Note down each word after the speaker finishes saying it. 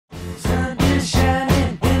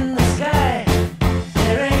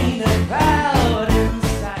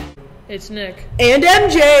It's Nick. And With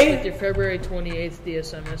MJ. your February 28th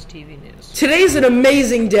DSMS TV news. Today's an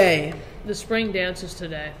amazing day. The spring dance is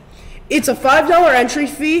today. It's a $5 entry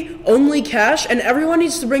fee, only cash, and everyone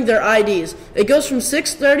needs to bring their IDs. It goes from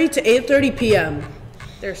 6:30 to 8:30 p.m.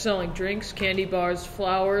 They're selling drinks, candy bars,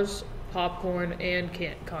 flowers, popcorn, and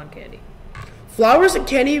con candy. Flowers and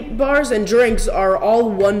candy bars and drinks are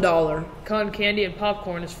all $1. Con candy and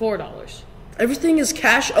popcorn is $4. Everything is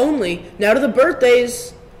cash only. Now to the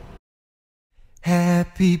birthdays.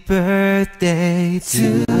 Happy birthday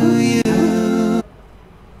to you.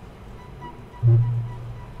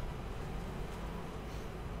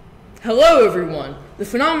 Hello, everyone. The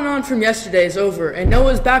phenomenon from yesterday is over, and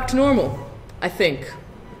Noah's back to normal. I think.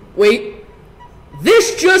 Wait.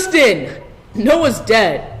 This just in! Noah's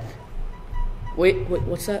dead. Wait,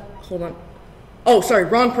 what's that? Hold on. Oh, sorry,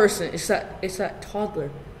 wrong person. It's that toddler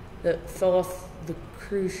that fell off the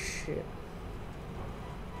cruise ship.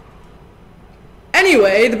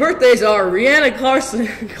 Anyway, the birthdays are Rihanna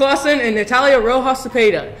Clausen and Natalia Rojas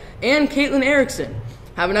Cepeda, and Caitlin Erickson.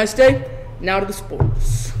 Have a nice day. Now to the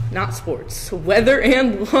sports. Not sports. Weather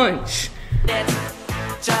and lunch.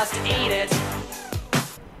 Just eat it.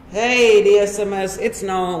 Hey DSMS, it's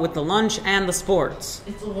Noah with the lunch and the sports.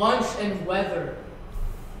 It's lunch and weather.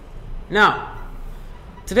 Now,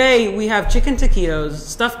 today we have chicken taquitos,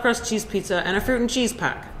 stuffed crust cheese pizza, and a fruit and cheese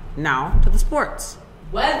pack. Now to the sports.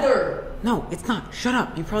 Weather. No, it's not. Shut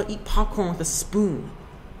up. You probably eat popcorn with a spoon.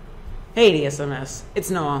 Hey DSMS,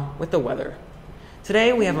 it's Noah with the weather.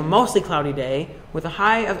 Today we have a mostly cloudy day with a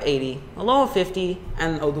high of 80, a low of 50,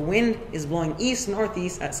 and the wind is blowing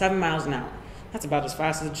east-northeast at 7 miles an hour. That's about as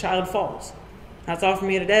fast as a child falls. That's all for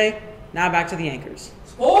me today. Now back to the anchors.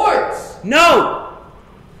 Sports. No!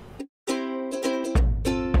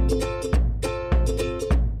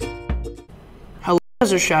 Hello,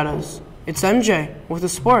 Desert Shadows. It's MJ with the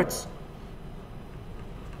sports.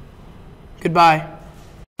 Goodbye.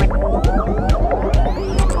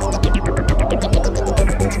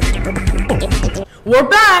 We're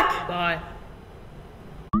back!